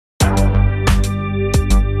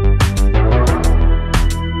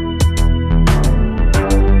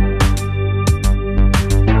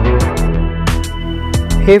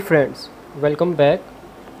Hey friends, welcome back,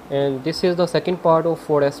 and this is the second part of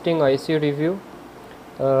foresting ICO review.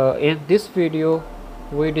 In this video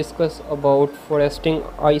we discuss about foresting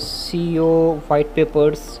ICO white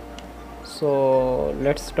papers. So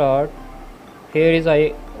let's start. Here is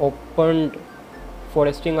I opened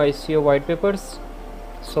foresting ICO white papers.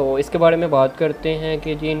 So इसके बारे में बात करते हैं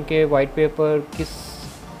कि जी इनके white paper किस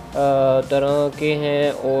तरह के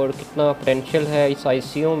हैं और कितना पोटेंशियल है इस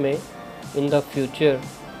ICO में इन द फ्यूचर।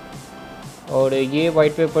 और ये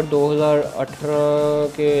वाइट पेपर 2018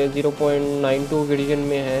 के 0.92 वर्जन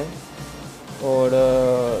में है। और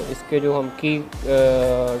इसके जो हम की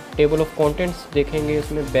टेबल ऑफ कंटेंट्स देखेंगे,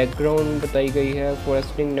 इसमें बैकग्राउंड बताई गई है,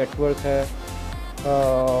 फॉरेस्टिंग नेटवर्क है,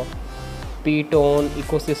 पीटोन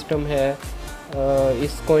इकोसिस्टम है।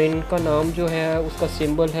 इस कॉइन का नाम जो है उसका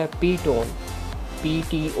सिंबल है पीटोन,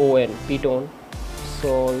 PTON, पीटोन।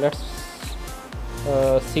 So let's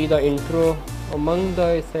see the intro. Among the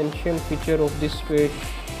essential feature of this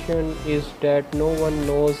situation is that no one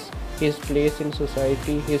knows his place in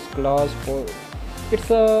society, his class.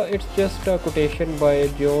 It's just a quotation by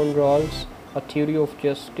John Rawls, A Theory of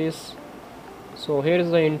Justice. So here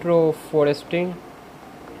is the intro of foresting.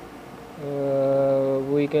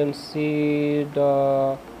 We can see the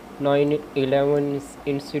 9/11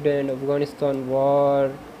 incident, Afghanistan war.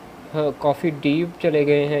 काफ़ी deep चले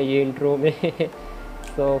गए हैं ये intro में।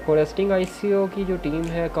 तो foresting ICO की जो team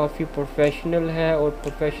है काफ़ी प्रोफेशनल है और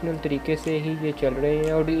प्रोफेशनल तरीके से ही ये चल रहे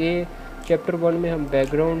हैं। और ये चैप्टर 1 में हम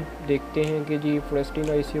बैकग्राउंड देखते हैं कि जी फॉरेस्टिंग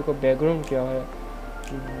ICO का बैकग्राउंड क्या है।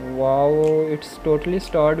 Wow, it's totally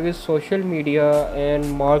start with social media and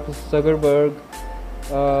mark Zuckerberg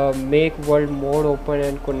make world more open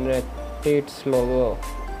and connected स्लोगर।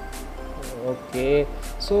 Okay,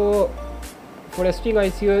 so foresting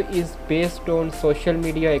ICO is based on social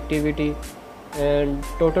media activity and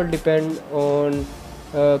total depend on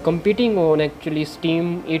competing on actually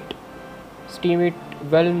steam it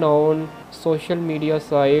well known social media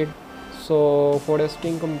site. So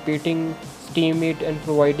foresting competing steam it and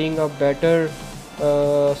providing a better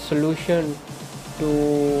solution to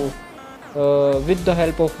with the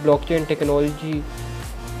help of blockchain technology.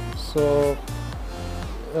 So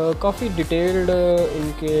काफ़ी detailed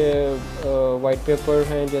इनके white paper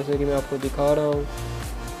हैं, जैसे कि मैं आपको दिखा रहा हूँ।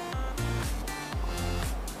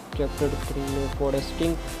 चैप्टर 3 में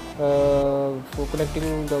foresting for connecting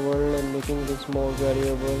the world and making this more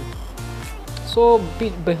variable. So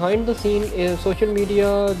behind the scene social media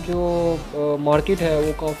जो मार्केट है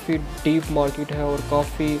वो काफ़ी डीप मार्केट है और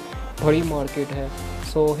काफ़ी बड़ी मार्केट है।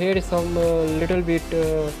 So here is some little bit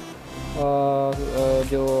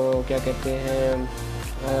जो क्या कहते हैं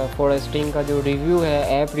फॉरेस्टिंग का जो रिव्यू है,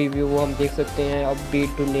 ऐप रिव्यू, वो हम देख सकते हैं। Up beat,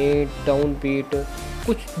 donate, down beat,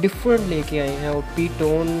 कुछ डिफरेंट लेके आए हैं। और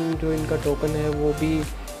पीटोन जो इनका टोकन है वो भी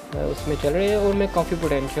उसमें चल रहे हैं। और मैं काफ़ी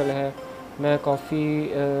पोटेंशियल है, मैं काफ़ी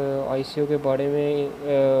ICO के बारे में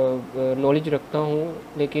नॉलेज रखता हूँ,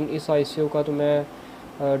 लेकिन इस ICO का तो मैं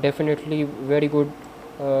डेफिनेटली वेरी गुड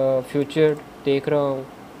फ्यूचर देख रहा हूँ।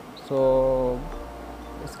 सो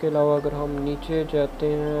इसके अलावा अगर हम नीचे जाते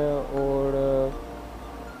हैं और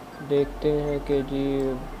देखते हैं कि जी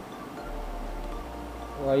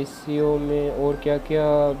ICO में और क्या क्या,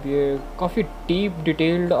 ये काफ़ी डीप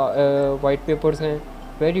डिटेल्ड वाइट पेपर्स हैं,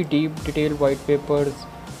 very deep detailed white papers.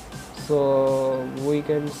 So we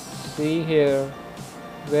can see here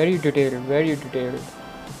very detailed,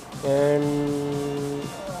 and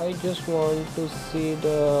I just want to see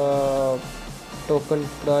the token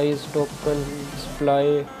price, token supply,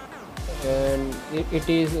 and it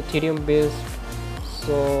is Ethereum based.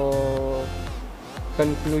 So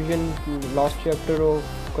conclusion, last chapter of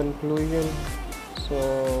conclusion. So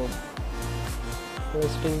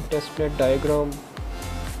testing testnet diagram.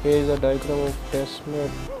 Here is a diagram of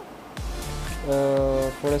testnet,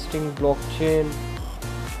 foresting blockchain.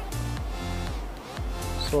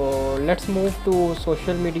 So let's move to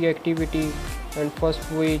social media activity, and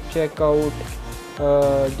first we check out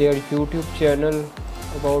their YouTube channel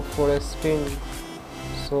about foresting.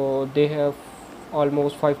 So they have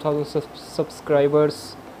almost 5,000 subscribers.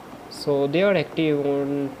 So they are active on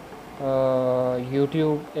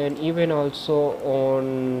YouTube and even also on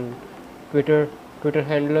Twitter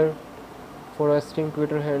handler, foresting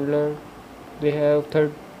Twitter handler. They have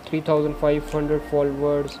 3,500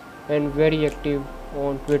 followers and very active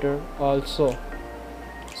on Twitter also.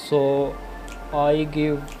 So I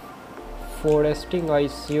give foresting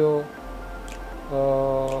ICO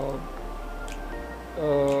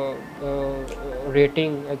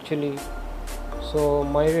rating actually. So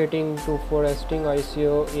my rating to foresting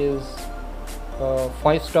ICO is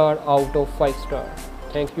 5 star out of 5 star.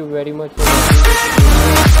 Thank you very much for watching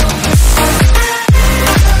this video.